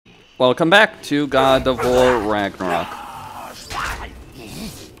Welcome back to God of War Ragnarok.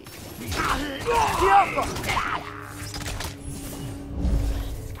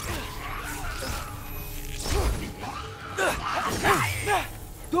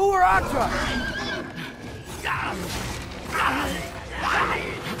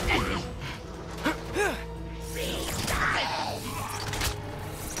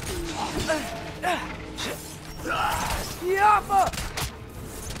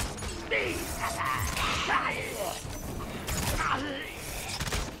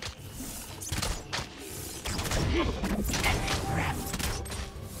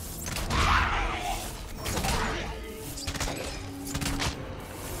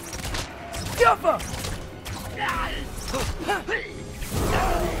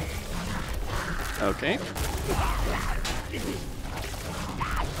 Okay.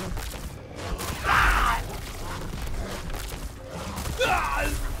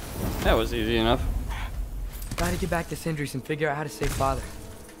 That was easy enough. Gotta get back to Sindri's and figure out how to save Father.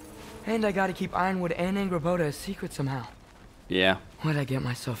 And I gotta keep Ironwood and Angrboda a secret somehow. Yeah. What'd I get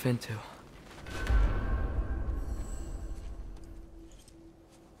myself into?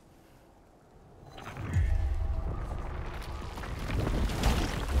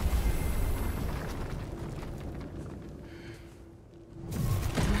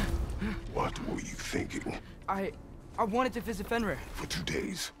 What were you thinking? I wanted to visit Fenrir. For 2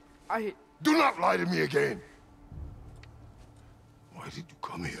 days. I... Do not lie to me again! Why did you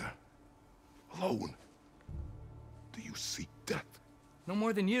come here? Alone? Do you seek death? No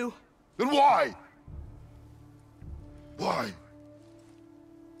more than you. Then why? Why?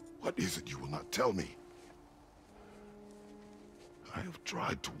 What is it you will not tell me? I have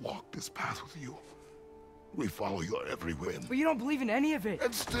tried to walk this path with you. We follow your every whim. But you don't believe in any of it.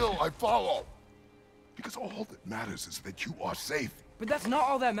 And still I follow. Because all that matters is that you are safe. But that's not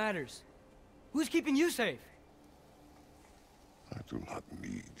all that matters. Who's keeping you safe? I do not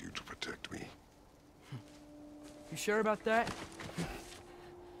need you to protect me. You sure about that?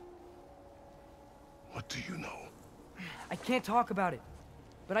 What do you know? I can't talk about it.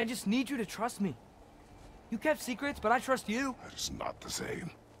 But I just need you to trust me. You kept secrets, but I trust you. That is not the same.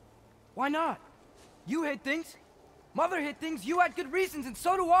 Why not? You hid things. Mother hid things. You had good reasons, and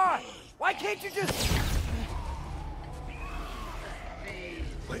so do I. Why can't you just...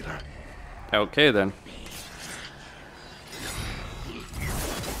 Later. Okay then.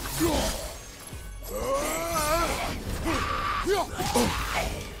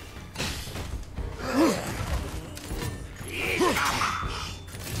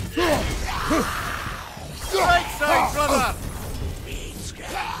 Right side, brother!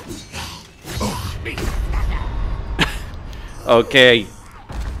 Okay.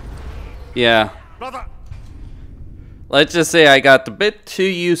 Yeah. Brother! Let's just say I got a bit too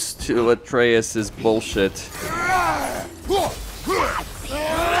used to Atreus' bullshit.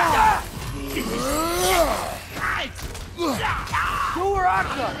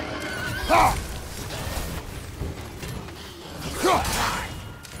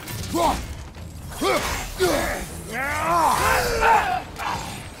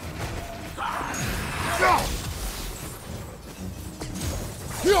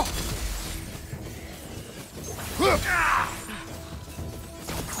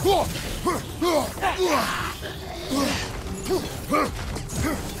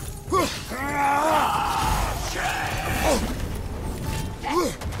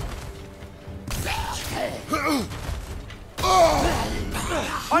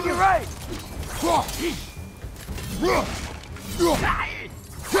 On your right!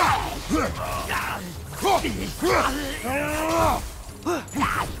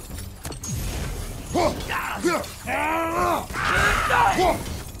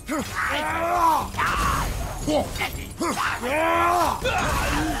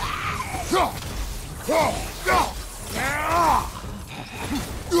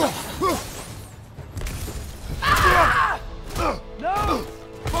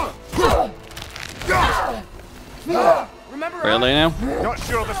 Really now? Not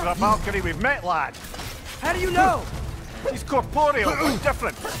sure this is a Valkyrie we've met, lad. How do you know? He's corporeal, but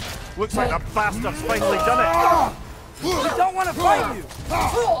different. Looks like the bastard's finally done it. We don't want to fight you!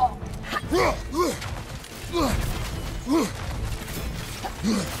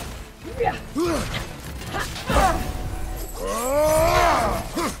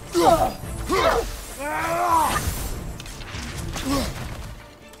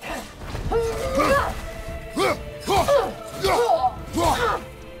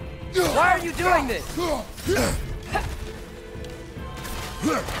 Why are you doing this?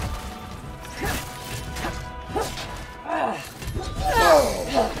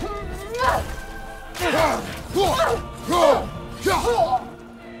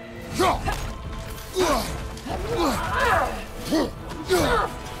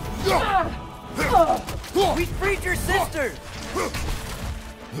 We freed your sister!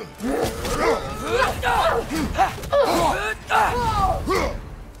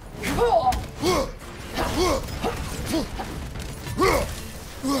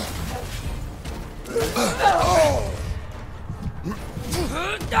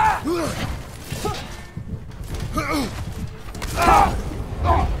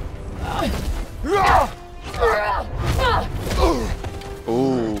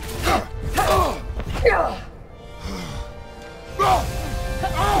 Ooh.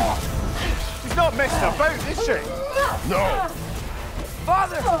 She's not messing about, is she? No!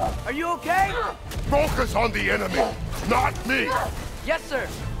 Father! Are you okay? Focus on the enemy, not me! Yes, sir!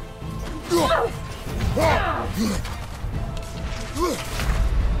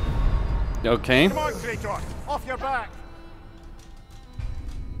 Okay. Come on, Kratos, off your back.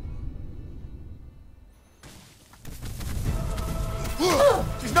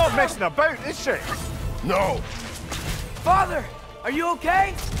 She's not messing about, is she? No! Father! Are you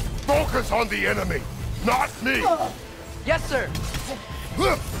okay? Focus on the enemy, not me! Yes, sir!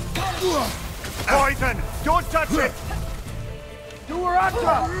 Poison! Don't touch it!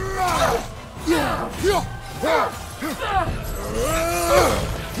 Durata!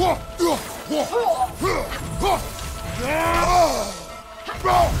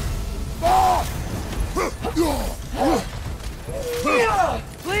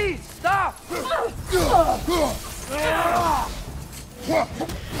 Please, stop!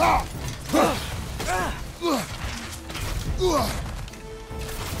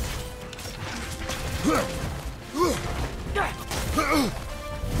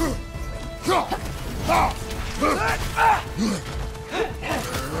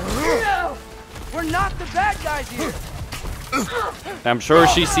 We're not the bad guys here! I'm sure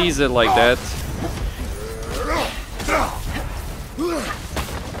she sees it like that.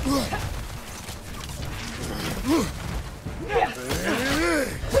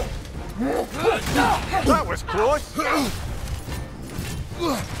 That was close!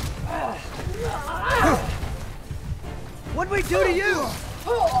 What'd we do to you?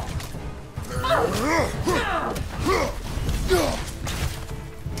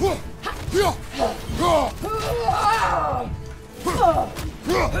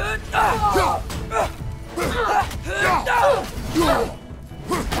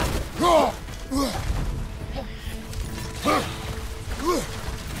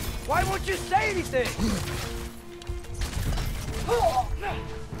 Why won't you say anything?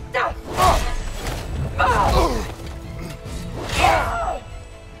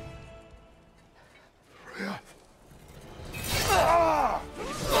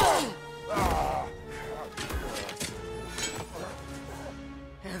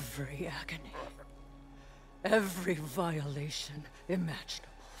 Every agony, every violation imaginable.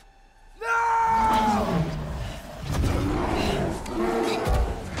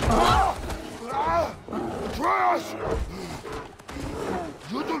 Atreus!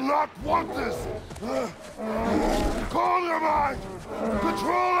 You do not want this! Calm your mind!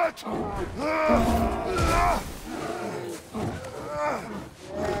 Control it!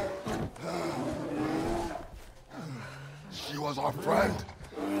 She was our friend.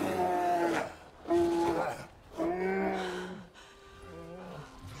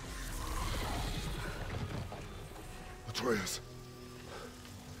 Atreus.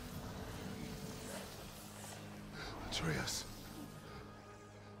 Atreus.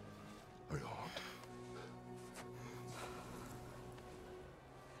 Are you harmed?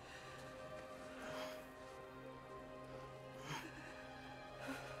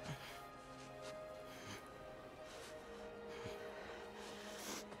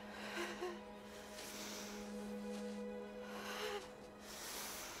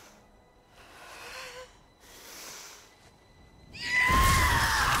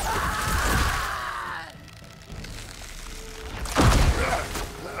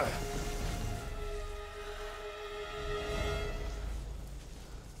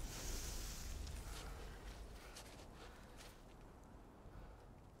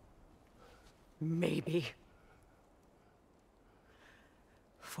 Maybe.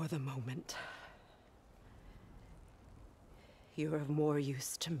 For the moment. You're of more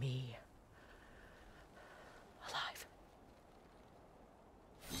use to me. Alive.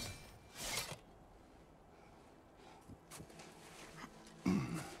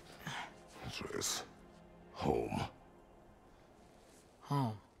 Atreus. Home.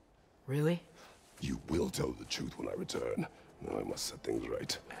 Home? Really? You will tell the truth when I return. Now I must set things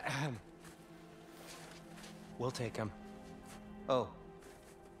right. We'll take him. Oh,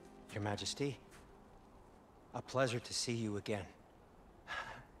 Your Majesty. A pleasure to see you again.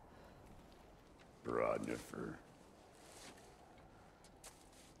 Ragnarok.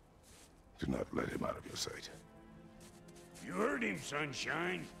 Do not let him out of your sight. You heard him,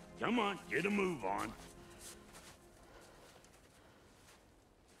 Sunshine. Come on, get a move on.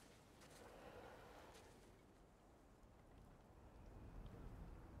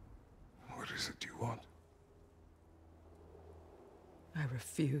 What is it you want? I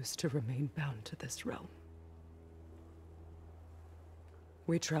refuse to remain bound to this realm.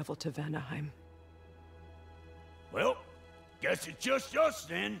 We travel to Vanaheim. Well, guess it's just us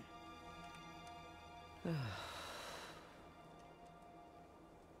then.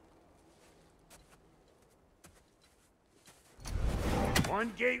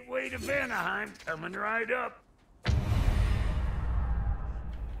 One gateway to Vanaheim coming right up.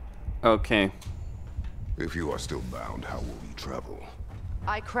 Okay. If you are still bound, how will you travel?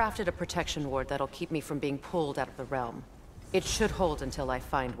 I crafted a protection ward that'll keep me from being pulled out of the realm. It should hold until I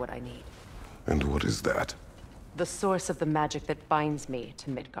find what I need. And what is that? The source of the magic that binds me to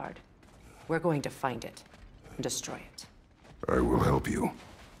Midgard. We're going to find it and destroy it. I will help you,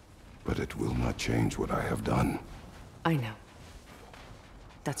 but it will not change what I have done. I know.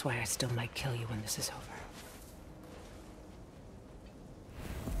 That's why I still might kill you when this is over.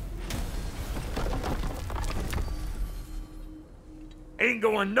 Ain't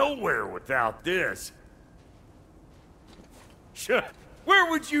going nowhere without this. Where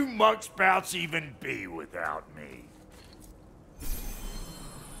would you muckspouts even be without me?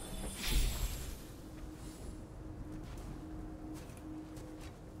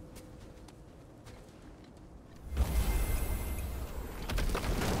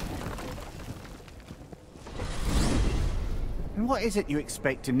 And what is it you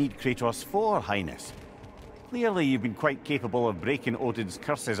expect to need Kratos for, Highness? Clearly you've been quite capable of breaking Odin's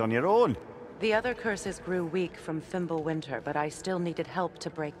curses on your own. The other curses grew weak from Fimbulwinter, but I still needed help to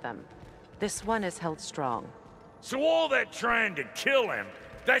break them. This one is held strong. So all that trying to kill him,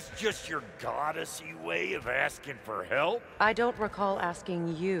 that's just your goddessy way of asking for help? I don't recall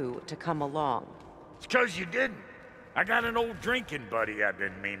asking you to come along. It's 'cause you didn't. I got an old drinking buddy I've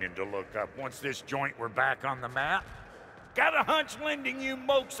been meaning to look up once this joint were back on the map. Got a hunch lending you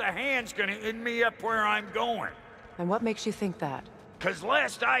mokes a hand's gonna end me up where I'm going. And what makes you think that? 'Cause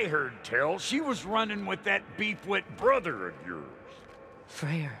last I heard tell, she was running with that beefwit brother of yours.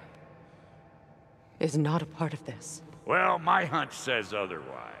 Freya is not a part of this. Well, my hunch says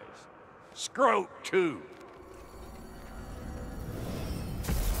otherwise. Scrote, too.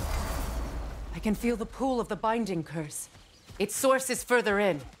 I can feel the pool of the binding curse. Its source is further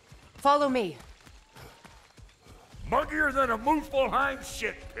in. Follow me. Muggier than a Muspelheim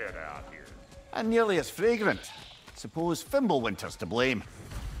shit pit out here. And nearly as fragrant. Suppose Fimbulwinter's to blame.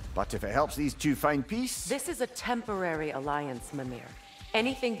 But if it helps these two find peace... This is a temporary alliance, Mimir.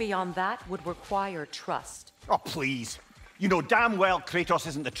 Anything beyond that would require trust. Oh, please. You know damn well Kratos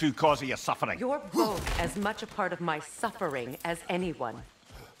isn't the true cause of your suffering. You're both as much a part of my suffering as anyone.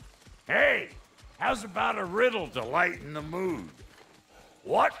 Hey, how's about a riddle to lighten the mood?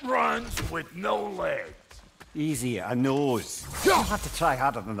 What runs with no legs? Easy, a nose. You'll have to try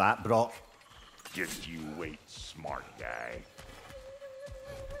harder than that, Brock. Just you wait, smart guy.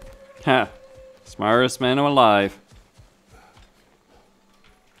 Ha. Smartest man alive.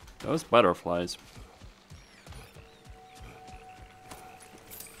 Those butterflies.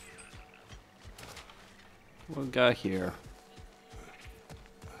 What we got here?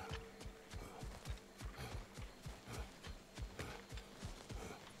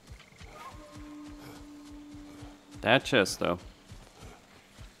 That chest, though.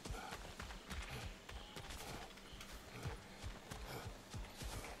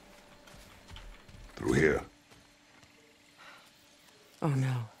 Through here. Oh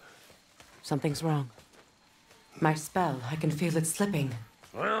no. Something's wrong. My spell, I can feel it slipping.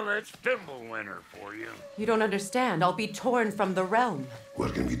 Well, that's Fimbulwinter for you. You don't understand. I'll be torn from the realm.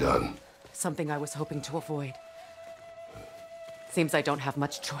 What can be done? Something I was hoping to avoid. Seems I don't have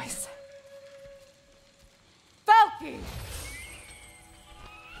much choice. Falky!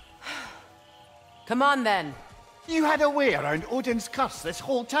 Come on, then. You had a way around Odin's curse this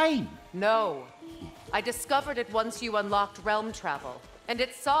whole time. No. I discovered it once you unlocked realm travel. And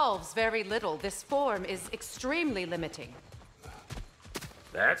it solves very little. This form is extremely limiting.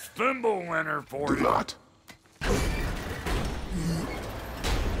 That's Fimbulwinter for Do you. not.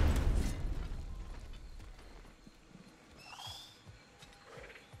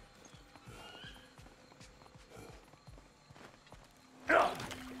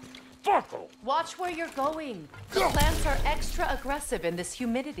 Fuckle! Watch where you're going. The plants are extra aggressive in this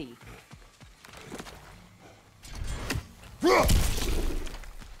humidity.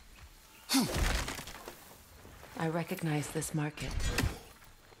 I recognize this market.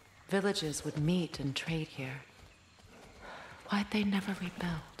 Villages would meet and trade here. Why'd they never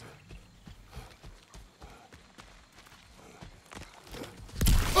rebuild?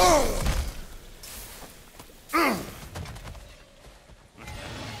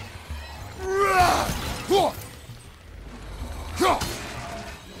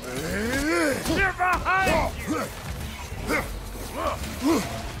 They're behind you!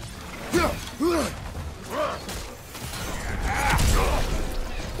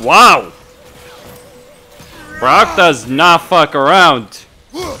 Wow! Brock does not fuck around.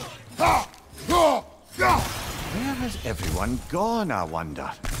 Where has everyone gone, I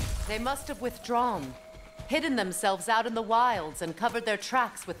wonder? They must have withdrawn, hidden themselves out in the wilds and covered their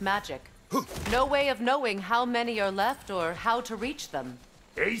tracks with magic. No way of knowing how many are left or how to reach them.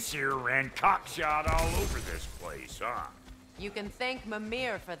 Aesir ran cockshot all over this place, huh? You can thank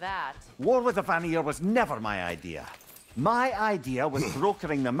Mimir for that. War with the Vanir was never my idea. My idea was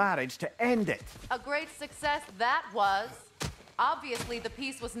brokering the marriage to end it. A great success that was. Obviously, the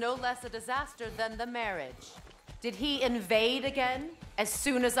peace was no less a disaster than the marriage. Did he invade again, as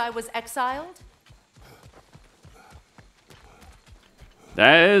soon as I was exiled?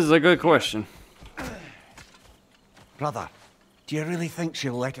 That is a good question. Brother, do you really think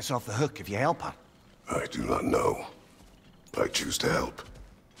she'll let us off the hook if you help her? I do not know. I choose to help.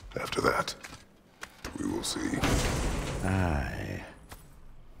 After that, we will see. Aye.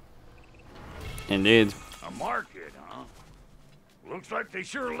 Indeed. A market, huh? Looks like they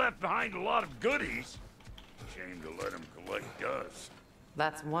sure left behind a lot of goodies. Shame to let them collect dust.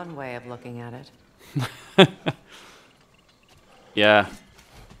 That's one way of looking at it. Yeah.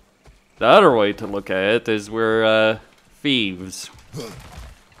 The other way to look at it is we're thieves.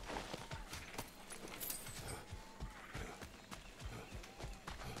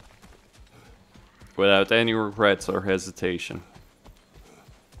 Without any regrets or hesitation.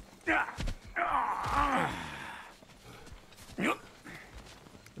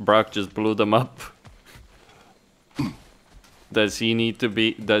 Brock just blew them up. Does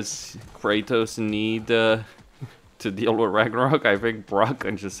Kratos need to deal with Ragnarok? I think Brock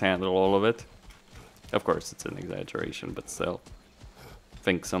can just handle all of it. Of course, it's an exaggeration, but still. I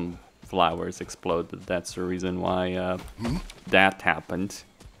think some flowers exploded. That's the reason why that happened.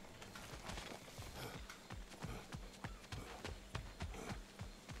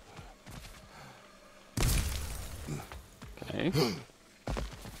 Okay.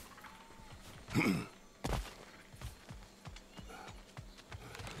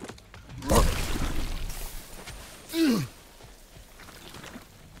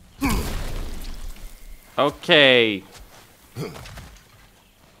 Okay.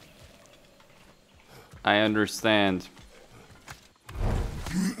 I understand.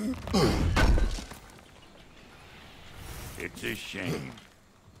 It's a shame.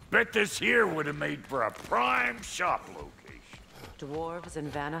 Bet this here would have made for a prime shop location. Dwarves in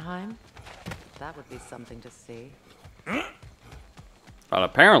Vanaheim? That would be something to see. Well,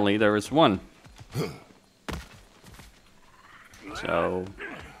 apparently there is one. So,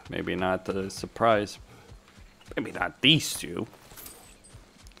 maybe not a surprise. Maybe not these two.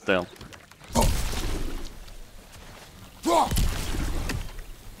 Still.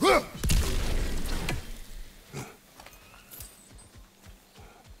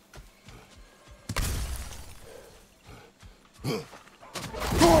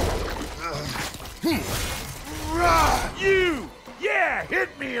 You! Yeah, hit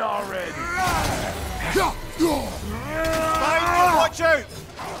me already! Watch out!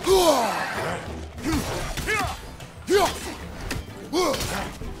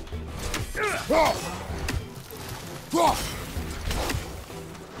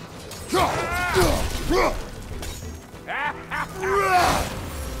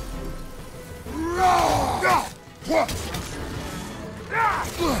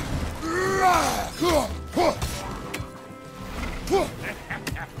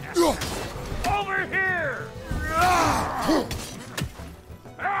 Over here!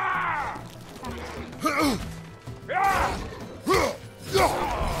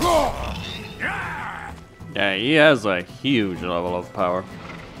 Yeah, he has a huge level of power.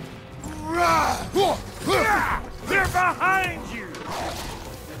 They're behind you!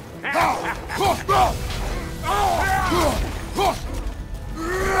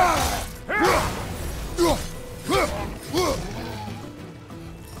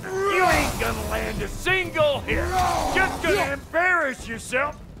 You ain't gonna land a single hit! Just gonna embarrass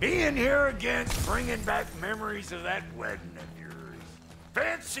yourself Being here again's bringing back memories of that wedding of yours.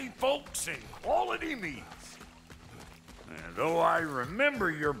 Fancy folks and quality meats. And though I remember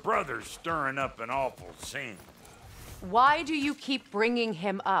your brother stirring up an awful scene. Why do you keep bringing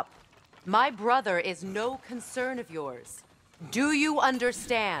him up? My brother is no concern of yours. Do you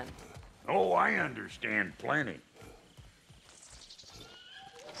understand? Oh, I understand plenty.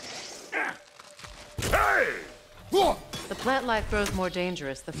 Hey! The plant life grows more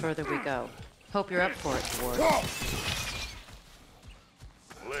dangerous the further we go. Hope you're up for it, Ward.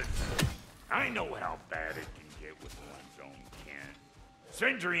 Listen, I know how bad it can get with one's own kin.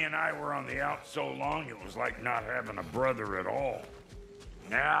 Sindri and I were on the out so long it was like not having a brother at all.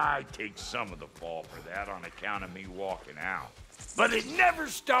 Now I take some of the fall for that on account of me walking out. But it never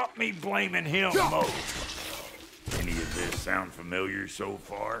stopped me blaming him most. Any of this sound familiar so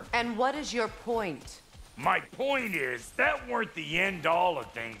far? And what is your point? My point is, that weren't the end all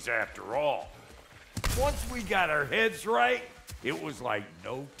of things after all. Once we got our heads right, it was like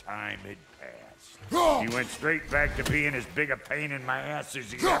no time had passed. He went straight back to being as big a pain in my ass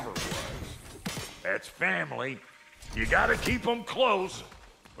as he ever was. That's family. You gotta keep them close,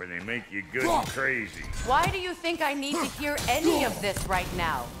 or they make you good and crazy. Why do you think I need to hear any of this right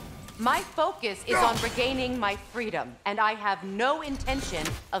now? My focus is on regaining my freedom, and I have no intention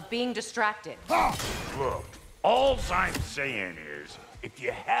of being distracted. Look, all I'm saying is, if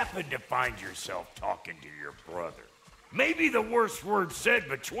you happen to find yourself talking to your brother, maybe the worst word said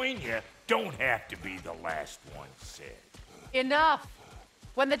between you don't have to be the last one said. Enough!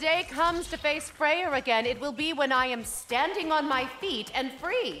 When the day comes to face Freya again, it will be when I am standing on my feet and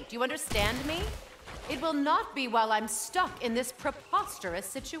free. Do you understand me? It will not be while I'm stuck in this preposterous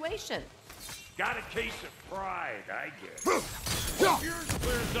situation. Got a case of pride, I guess. Hope yours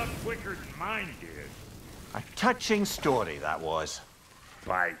clears up quicker than mine did. A touching story, that was.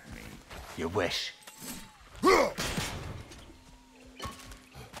 Bite me. You wish.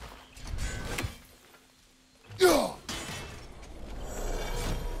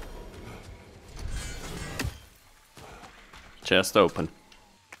 Chest open.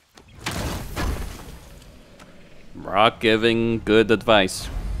 Rock giving good advice.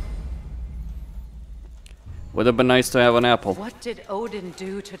 Would have been nice to have an apple. What did Odin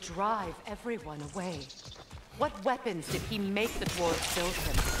do to drive everyone away? What weapons did he make the dwarves build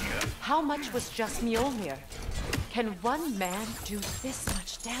him? How much was just Mjolnir? Can one man do this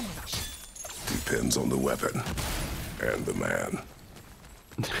much damage? Depends on the weapon and the man.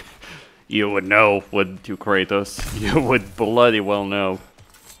 You would know, wouldn't you, Kratos? You would bloody well know.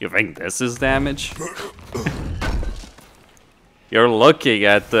 You think this is damage? You're looking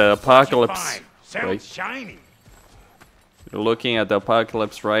at the apocalypse. Sounds right? shiny. You're looking at the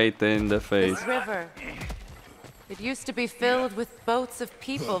apocalypse right in the face. This river. It used to be filled with boats of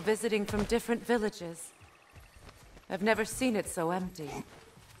people visiting from different villages. I've never seen it so empty.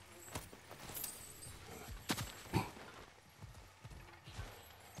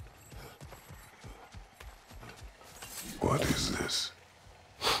 What is this?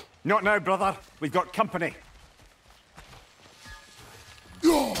 Not now, brother. We've got company.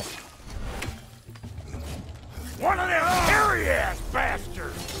 One of them hairy-ass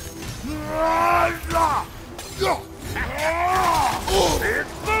bastards! Big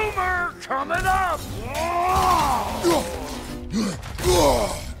Boomer coming up!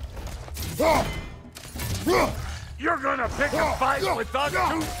 You're gonna pick a fight with us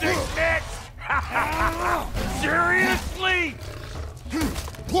two sticks next? Seriously?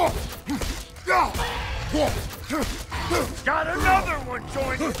 Got another one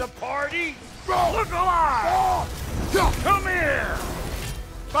joining the party? Look alive! Come here!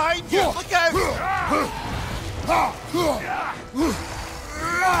 Behind you! Look out!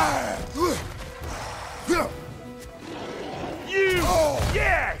 You!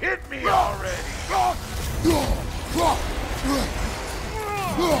 Yeah, hit me already!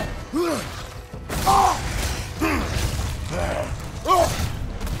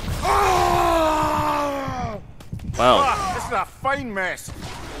 Wow, This is a fine mess.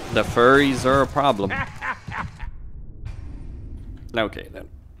 the furries are a problem. Okay then,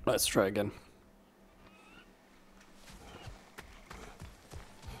 let's try again.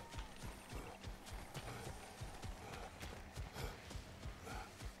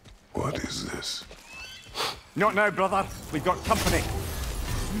 What is this? Not now, brother. We've got company.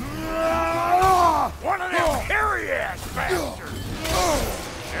 One of them hairy-ass bastards!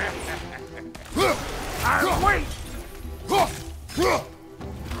 Wait!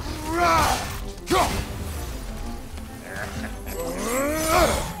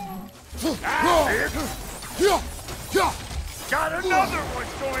 Got another one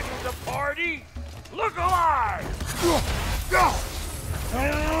joining the party? Look alive!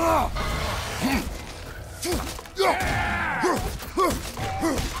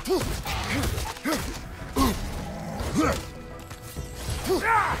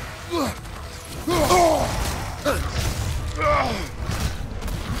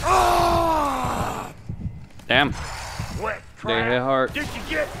 Damn. Wet They hit crap. hard. Did you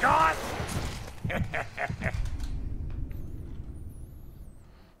get caught?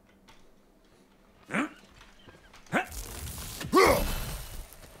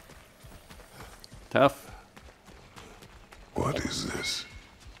 Tough. What is this?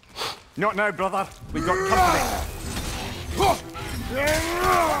 Not now, brother. We've got company.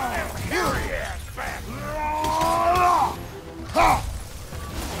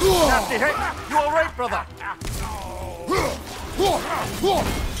 Nasty hit. You all right, brother?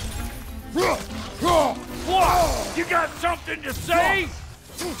 What? You got something to say?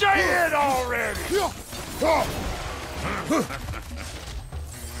 Say it already!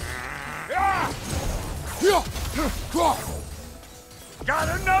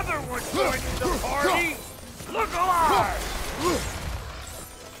 Got another one joining the party! Look alive!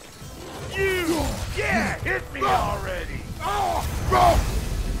 You! Yeah, hit me already!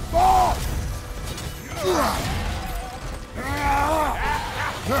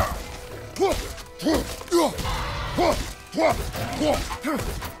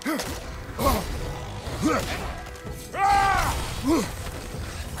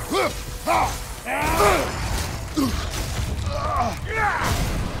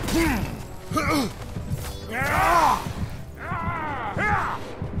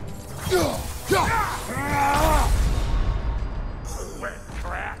 Wet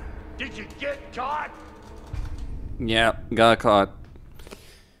crap! Did you get caught? Yeah, got caught.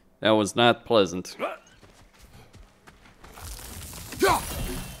 That was not pleasant.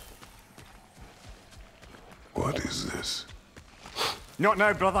 What is this? Not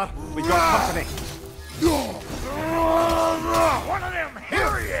now, brother. We've got company. One of them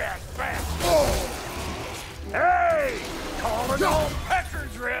hairy-ass bastards! Hey! Calling all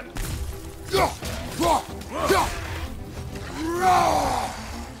peckers, Rip!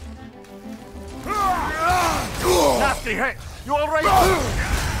 Nasty hit. You all right?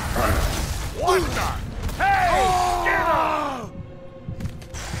 What the? Hey! Get up!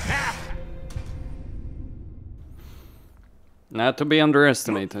 Not to be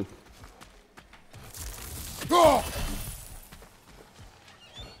underestimated.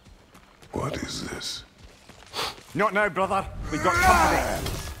 What is this? Not now, brother. We've got company.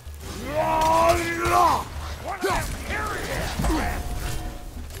 One of them hairy-ass bastards!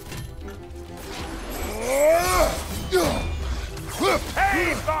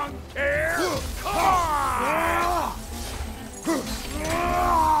 Hey, Bunker! Come on!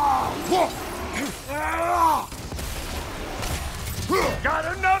 Got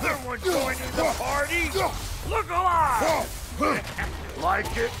another one joining the party! Look alive!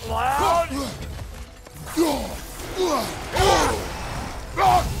 Like it loud?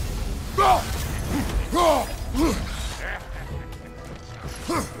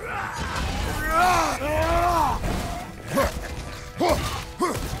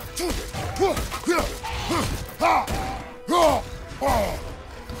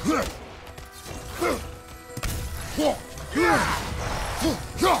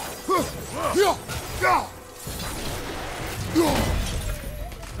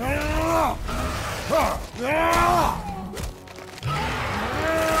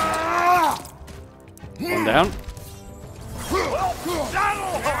 One down. Well,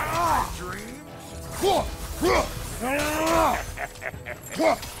 that'll haunt my dreams!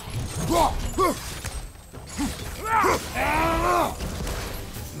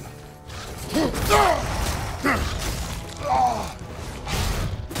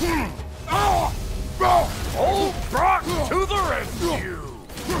 Old Brock to the rescue!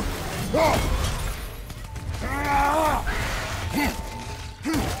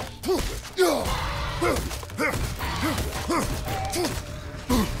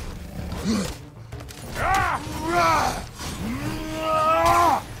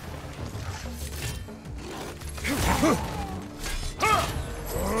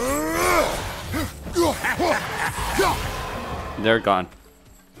 They're gone.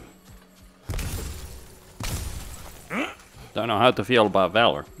 Don't know how to feel about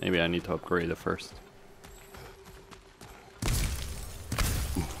Valor. Maybe I need to upgrade it first.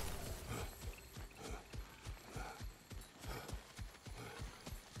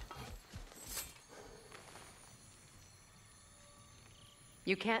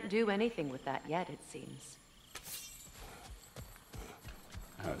 You can't do anything with that yet, it seems.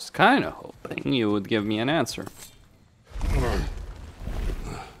 was kind of hoping you would give me an answer.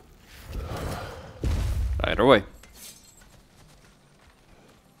 Either way.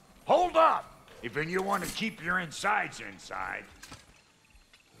 Hold up! If you want to keep your insides inside.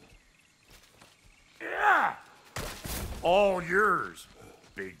 Yeah! All yours,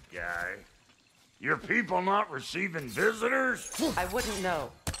 big guy. Your people not receiving visitors? I wouldn't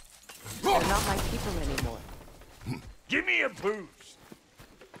know. They're not my people anymore. Give me a boost.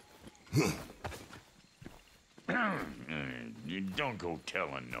 You don't go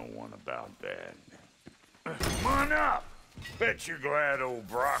telling no one about that. Come on up. Bet you're glad old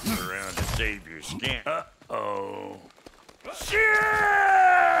Brock's around to save your skin. Uh-oh. Shit!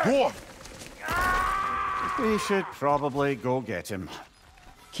 What? We should probably go get him.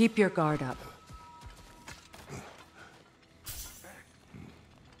 Keep your guard up.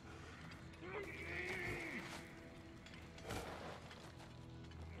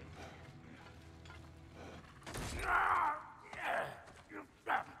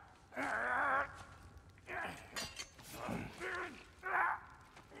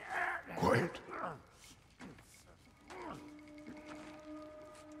 Quiet.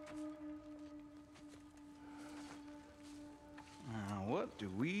 What do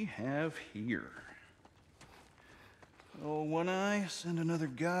we have here? Oh, One Eye, send another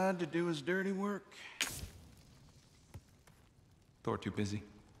god to do his dirty work. Thor too busy.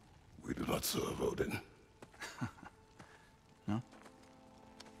 We do not serve Odin. No?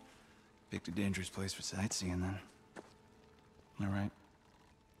 Picked a dangerous place for sightseeing then. All right.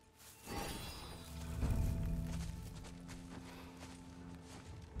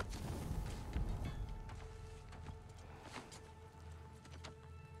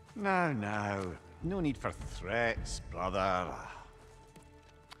 Now. No need for threats, brother.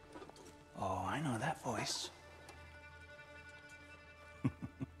 Oh, I know that voice.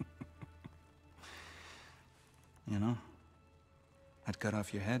 You know, I'd cut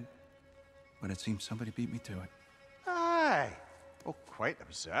off your head, but it seems somebody beat me to it. Aye. Oh, quite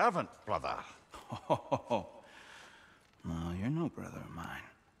observant, brother. Oh, no, you're no brother of mine.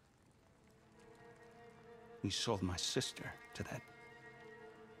 We sold my sister to that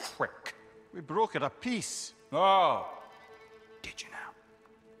prick. We broke it a piece. Oh! Did you now?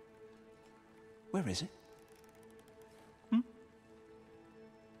 Where is it?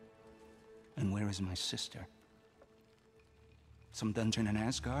 And where is my sister? Some dungeon in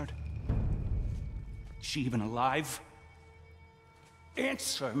Asgard? Is she even alive?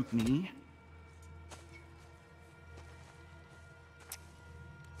 Answer me.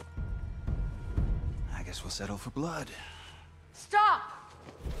 I guess we'll settle for blood. Stop!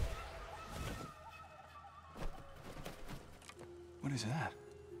 What is that?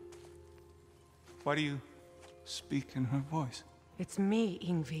 Why do you speak in her voice? It's me,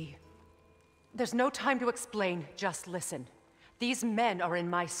 Yngvi. There's no time to explain, just listen. These men are in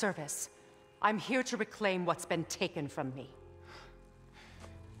my service. I'm here to reclaim what's been taken from me.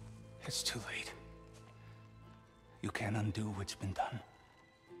 It's too late. You can't undo what's been done.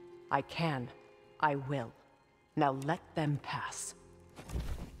 I can. I will. Now let them pass.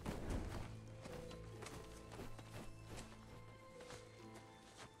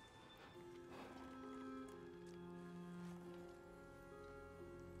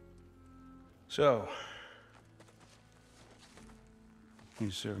 So,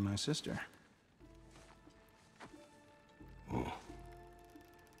 you serve my sister. Oh.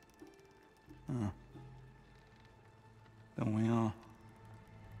 Don't we all?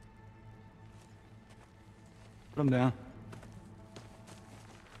 Put him down.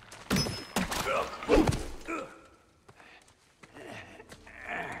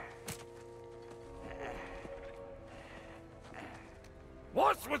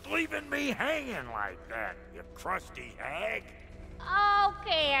 What's with leaving me hanging like that, you crusty hag? Oh,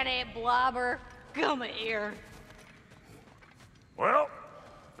 can it, Blobber? Come here. Well,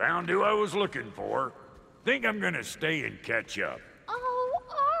 found who I was looking for. Think I'm gonna stay and catch up. Oh,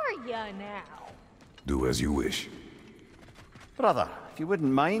 are ya now? Do as you wish. Brother, if you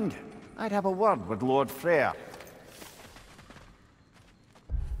wouldn't mind, I'd have a word with Lord Freya.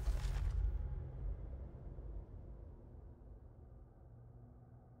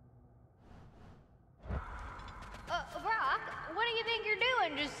 Brock, what do you think you're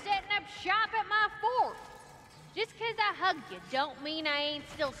doing? Just setting up shop at my fort? Just 'cause I hugged you don't mean I ain't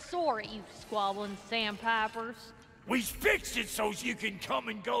still sore at you squabbling sandpipers. We fixed it so you can come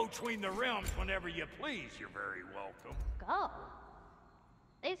and go between the realms whenever you please. You're very welcome. Go.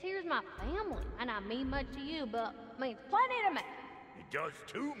 This here's my family, and I mean much to you, but means plenty to me. It does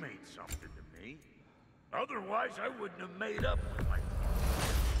too mean something to me. Otherwise, I wouldn't have made up with my...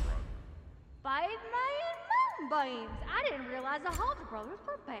 beans! I didn't realize the Halter brothers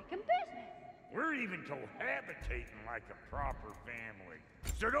were back in business. We're even cohabitating like a proper family.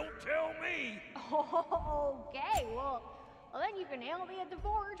 So don't tell me! Okay, well, then you can help me at the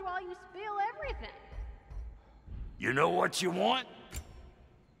forge while you spill everything. You know what you want?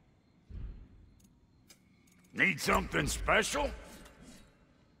 Need something special?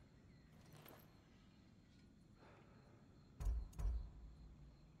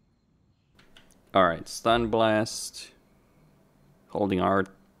 Alright, Stun Blast. Holding R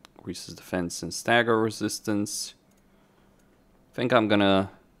increases defense and stagger resistance. I think I'm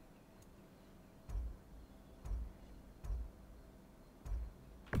gonna...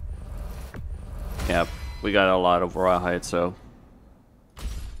 Yep, we got a lot of rawhide, so...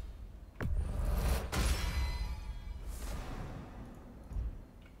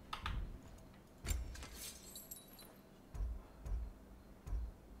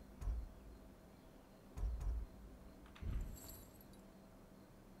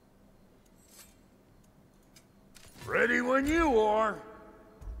 Ready when you are.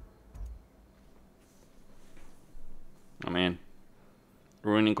 Oh man.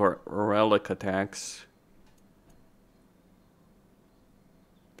 Ruining relic attacks.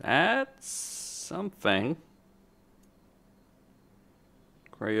 That's something.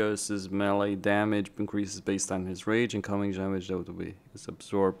 Kratos' melee damage increases based on his rage, and coming damage that will be is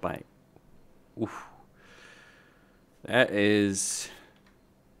absorbed by. Oof. That is.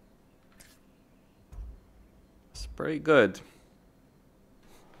 It's pretty good.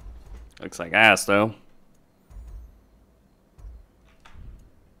 Looks like ass though.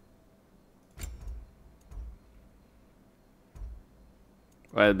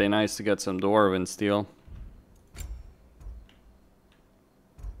 Well, it'd be nice to get some Dwarven steel.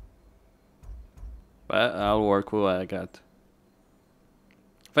 But I'll work with what I got.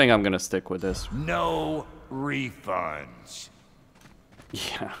 I think I'm gonna stick with this. No refunds.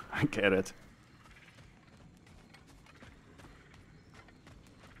 Yeah, I get it.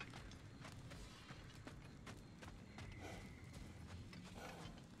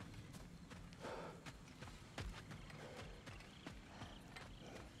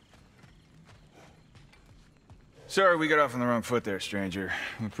 Sorry we got off on the wrong foot there, stranger.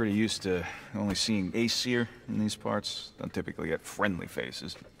 We're pretty used to only seeing Aesir in these parts. Don't typically get friendly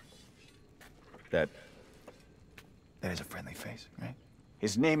faces. That is a friendly face, right?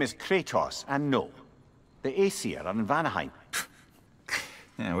 His name is Kratos, and no, the Aesir are in Vanaheim.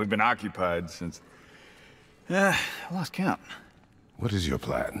 Yeah, we've been occupied since... I lost count. What is your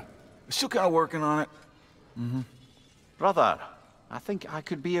plan? We're still kind of working on it. Brother, I think I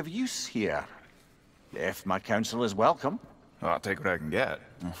could be of use here. If my counsel is welcome. Well, I'll take what I can get.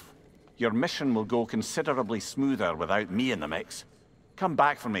 Your mission will go considerably smoother without me in the mix. Come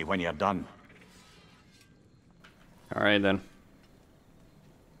back for me when you're done. Alright then.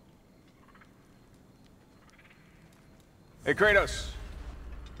 Hey, Kratos.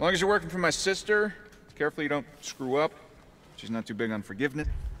 As long as you're working for my sister, careful you don't screw up. She's not too big on forgiveness.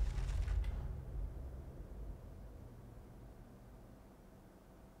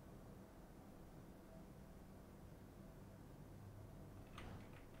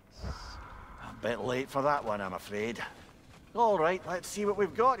 Bit late for that one, I'm afraid. All right, let's see what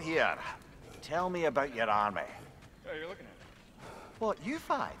we've got here. Tell me about your army. Oh, you're looking at it. What, you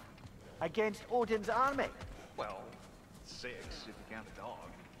five? Against Odin's army? Well, 6 if you count the dog.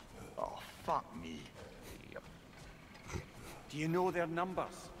 Oh, fuck me. Yep. Do you know their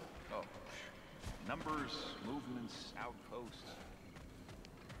numbers? Oh, numbers, movements, outposts.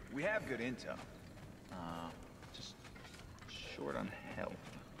 We have good intel. Just short on help.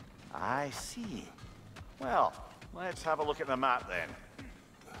 I see. Well, let's have a look at the map then.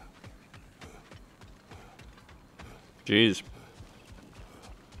 Jeez.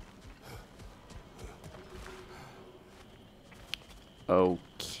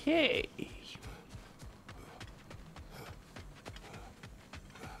 Okay.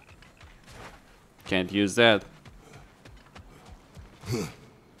 Can't use that.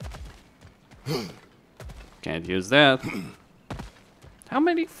 Can't use that. How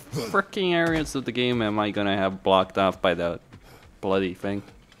many freaking areas of the game am I gonna have blocked off by that bloody thing?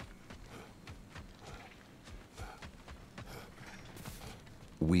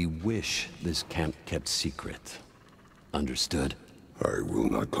 We wish this camp kept secret. Understood? I will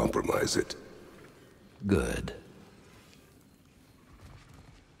not compromise it. Good.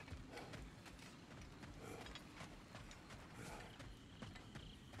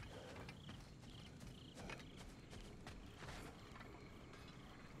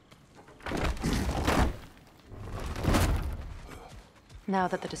 Now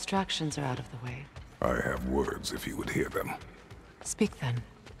that the distractions are out of the way, I have words if you would hear them. Speak then.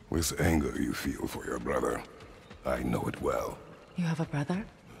 This anger you feel for your brother, I know it well. You have a brother?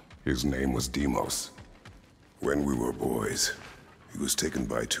 His name was Deimos. When we were boys, he was taken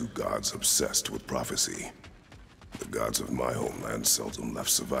by two gods obsessed with prophecy. The gods of my homeland seldom left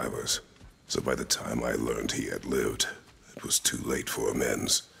survivors, so by the time I learned he had lived, it was too late for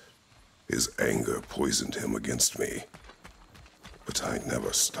amends. His anger poisoned him against me. But I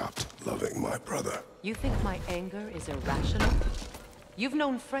never stopped loving my brother. You think my anger is irrational? You've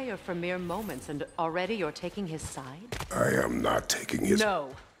known Freya for mere moments, and already you're taking his side? I am not taking his... No.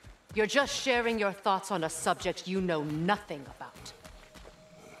 You're just sharing your thoughts on a subject you know nothing about.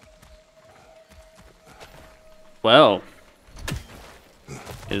 Well,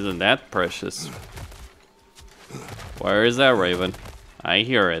 isn't that precious? Where is that raven? I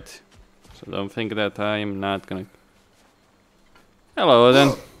hear it. So don't think that I'm not gonna... Hello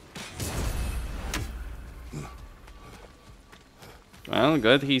then. Well,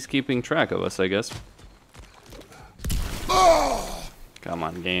 good, he's keeping track of us, I guess. Come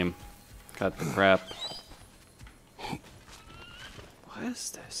on, game. Cut the crap. What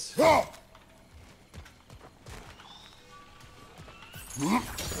is this?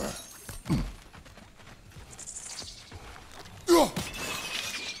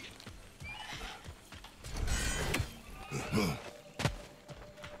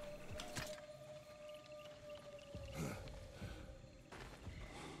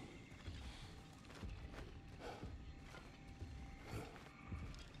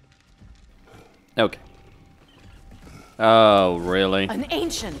 Okay. Oh, really? An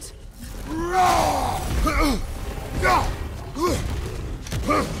ancient!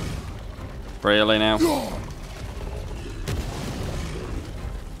 Really now? Grab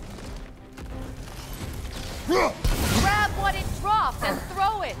what it dropped and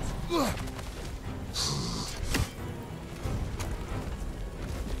throw it!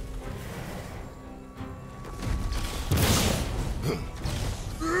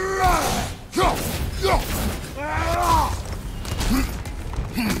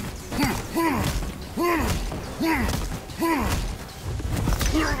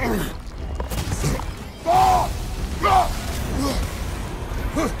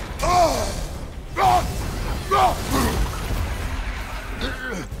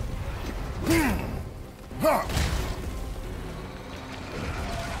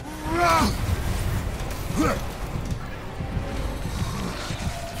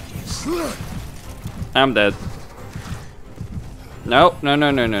 I'm dead. No, no,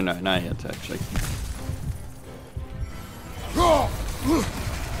 no, no, no, no, not yet, actually.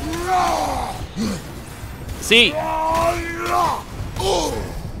 See?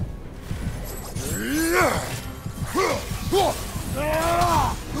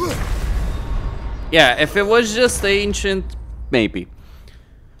 Yeah, if it was just ancient, maybe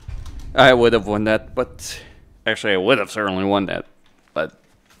I would have won that, but actually I would have certainly won that, but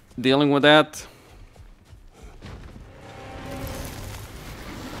dealing with that.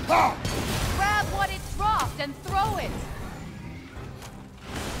 Grab what it dropped and throw it!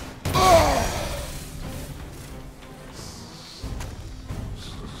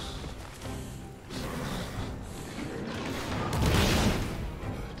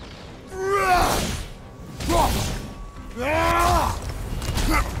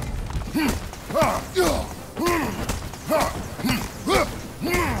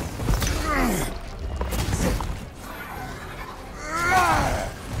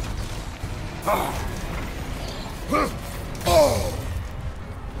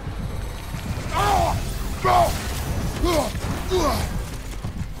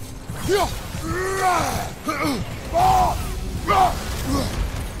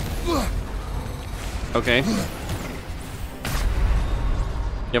 Okay.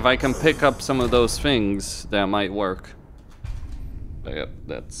 If I can pick up some of those things, that might work. But yep,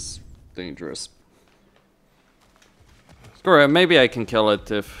 that's dangerous. Screw it, maybe I can kill it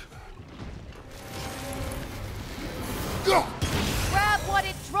if... Grab what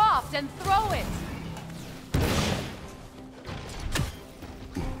it dropped and throw it!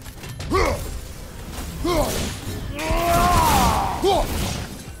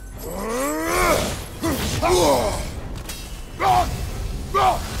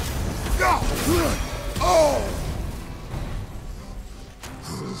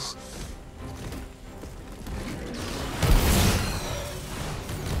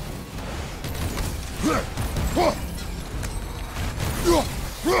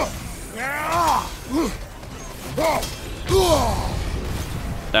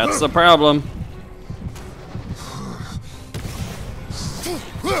 That's the problem.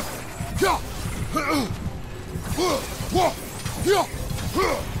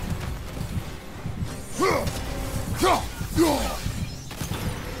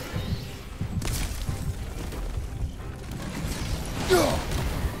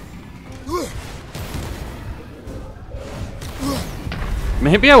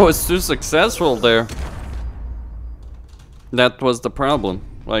 Maybe I was too successful there. That was the problem.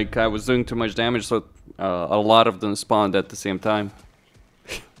 Like, I was doing too much damage, so a lot of them spawned at the same time.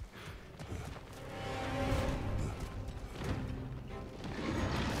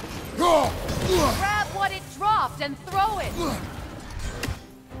 Grab what it dropped and throw it!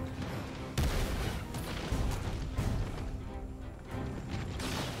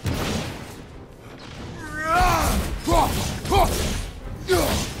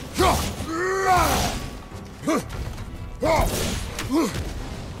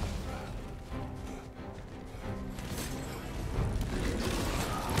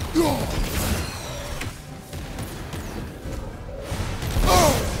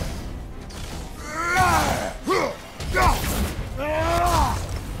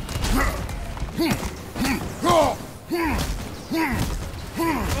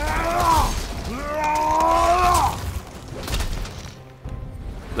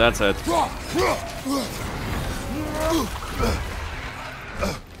 That's it.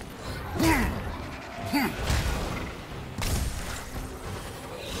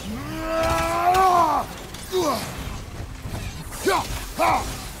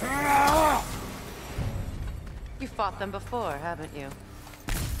 You fought them before, haven't you?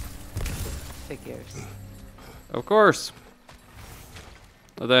 Figures. Of course.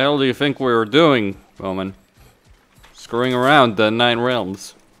 What the hell do you think we were doing, woman? Screwing around the 9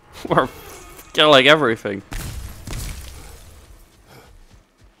 realms. We're killing everything.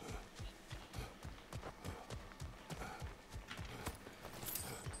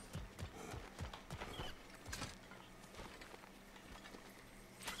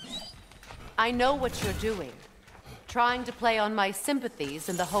 I know what you're doing. Trying to play on my sympathies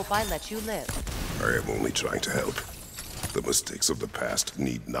in the hope I let you live. I am only trying to help. The mistakes of the past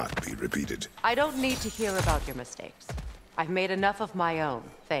need not be repeated. I don't need to hear about your mistakes. I've made enough of my own,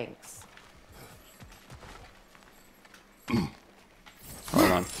 thanks.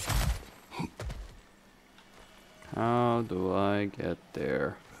 Hold on. How do I get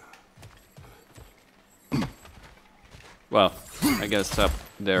there? Well, I guess up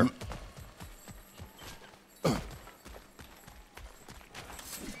there.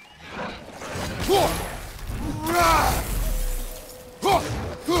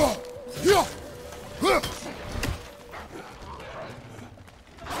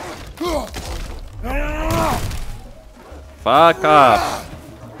 Fuck off.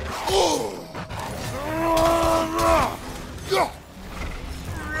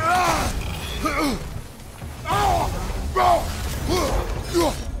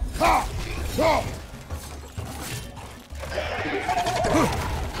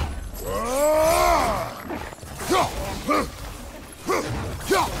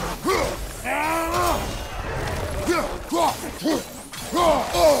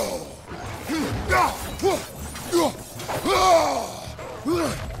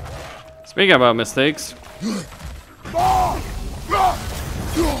 Speaking about mistakes.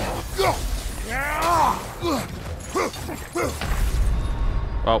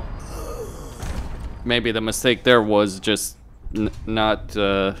 Well, maybe the mistake there was just not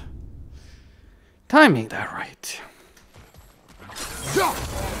timing that right.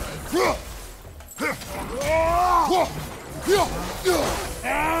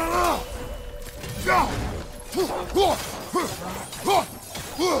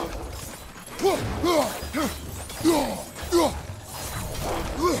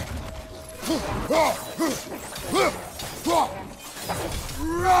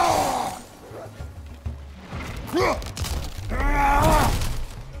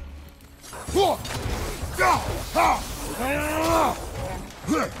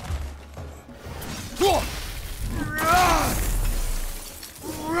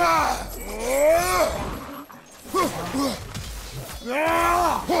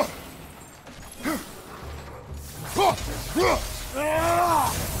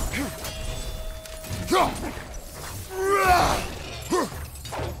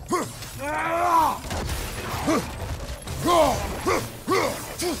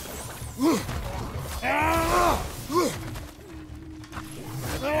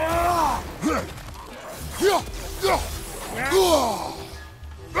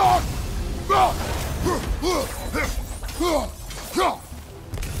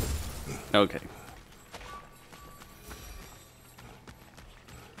 Okay.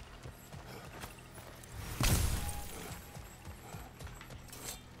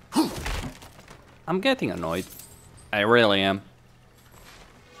 I'm getting annoyed. I really am.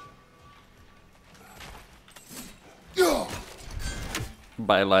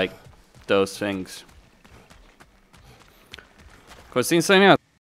 By like those things. Cause insane.